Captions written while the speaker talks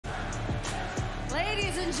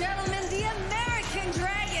ladies and gentlemen, the American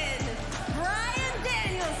Dragon, Bryan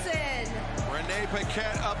Danielson. Renee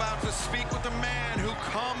Paquette about to speak with the man who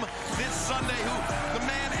come this Sunday, the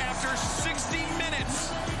man after 60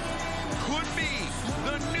 minutes could be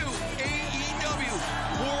the new AEW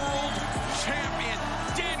World Champion.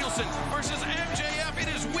 Danielson versus MJF. It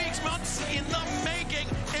is weeks, months in the making,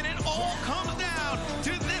 and it all comes down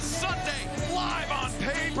to this Sunday, live on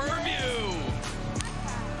pay-per-view.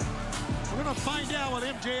 We're going to find out what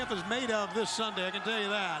MJF is made of this Sunday, I can tell you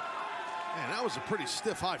that. Man, that was a pretty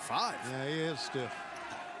stiff high five. Yeah, he is stiff.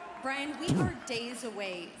 Bryan, we are days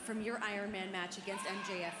away from your Iron Man match against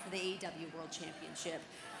MJF for the AEW World Championship.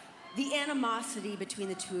 The animosity between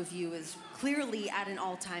the two of you is clearly at an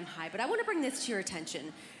all-time high, but I want to bring this to your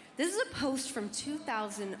attention. This is a post from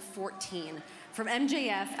 2014 from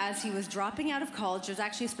MJF as he was dropping out of college. There's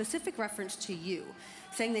actually a specific reference to you,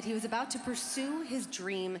 saying that he was about to pursue his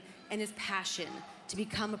dream and his passion to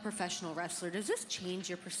become a professional wrestler. Does this change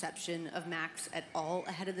your perception of Max at all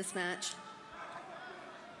ahead of this match?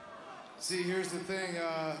 See, here's the thing.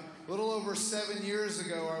 A little over 7 years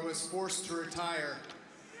ago, I was forced to retire.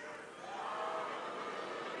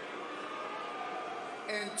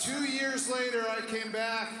 And 2 years later, I came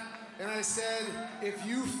back and I said, if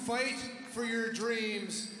you fight for your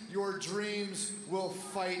dreams will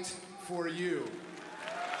fight for you.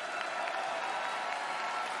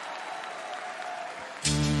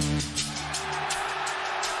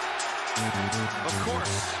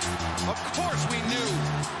 Of course we knew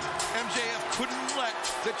MJF couldn't let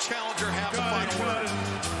the challenger have the final word.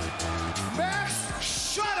 Max,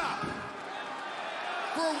 shut up!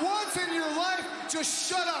 For once in your life, just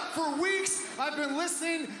shut up. For weeks, I've been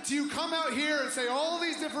listening to you come out here and say all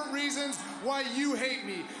these different reasons why you hate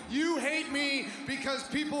me. You hate me because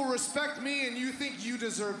people respect me and you think you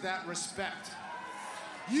deserve that respect.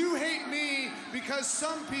 You hate me because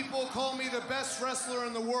some people call me the best wrestler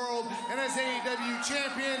in the world, and as AEW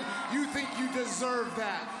champion, you think you deserve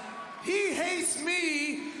that. He hates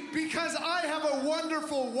me because I have a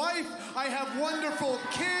wonderful wife, I have wonderful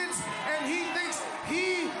kids, and he thinks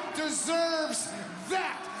he deserves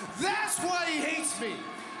that. That's why he hates me.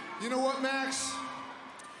 You know what, Max?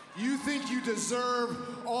 You think you deserve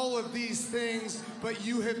all of these things, but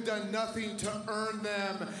you have done nothing to earn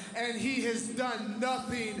them, and he has done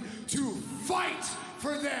nothing to fight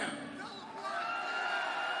for them.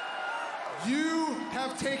 You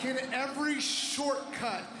have taken every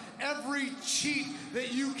shortcut, every cheat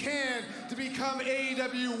that you can to become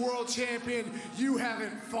AEW World Champion. You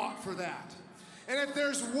haven't fought for that. And if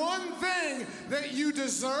there's one thing that you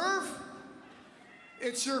deserve,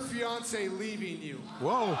 it's your fiance leaving you.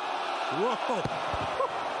 Whoa. Whoa.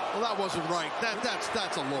 Well, that wasn't right.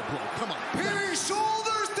 That's a low blow. Come on. Pinning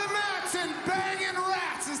shoulders to Max and banging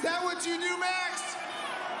rats. Is that what you do, Max?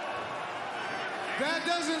 That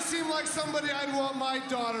doesn't seem like somebody I'd want my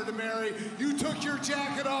daughter to marry. You took your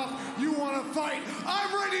jacket off. You want to fight.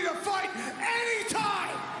 I'm ready to fight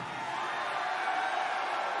anytime.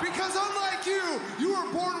 Because unlike you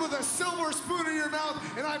were born with a silver spoon in your mouth,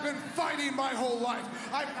 and I've been fighting my whole life.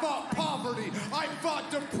 I fought poverty, I fought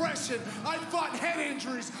depression, I fought head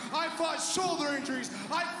injuries, I fought shoulder injuries,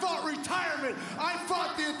 I fought retirement, I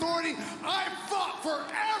fought the authority, I fought for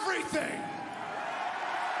everything.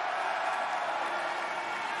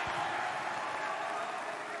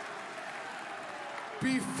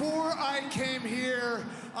 Before I came here,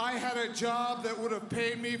 I had a job that would have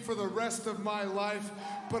paid me for the rest of my life,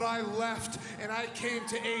 but I left and I came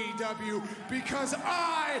to AEW because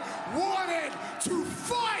I wanted to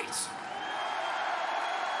fight!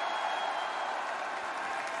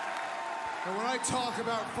 And when I talk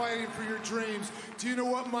about fighting for your dreams, do you know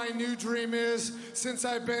what my new dream is since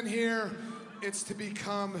I've been here? It's to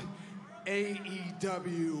become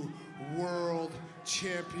AEW World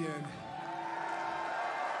Champion.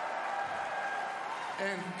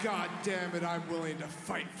 And God damn it, I'm willing to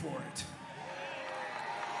fight for it.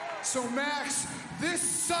 So Max, this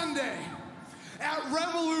Sunday at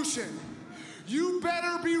Revolution, you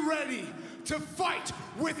better be ready to fight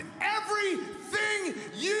with everything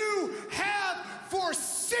you have for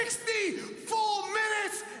 60 full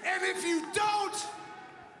minutes. And if you don't,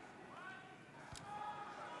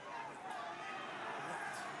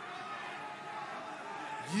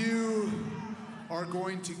 you are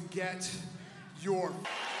going to get your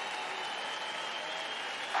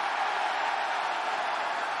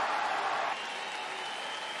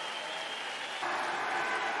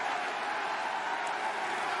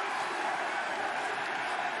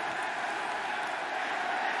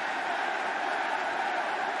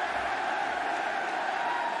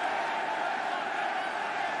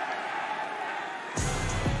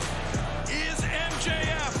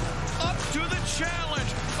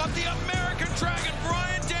the American Dragon,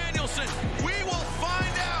 Bryan Danielson. We will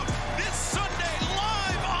find out this Sunday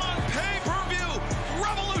live on pay-per-view.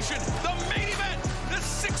 Revolution, the main event, the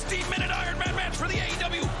 60-minute Iron Man match for the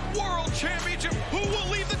AEW World Championship. Who will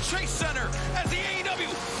leave the Chase Center as the AEW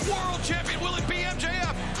World Champion? Will it be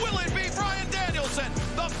MJF? Will it be Bryan Danielson?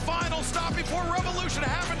 The final stop before Revolution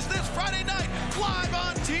happens this Friday night, live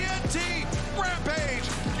on TNT Rampage.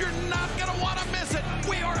 You're not going to want to miss it.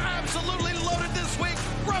 We are absolutely loaded this week.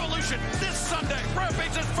 Revolution this Sunday,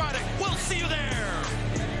 Rampage this Friday. We'll see you there.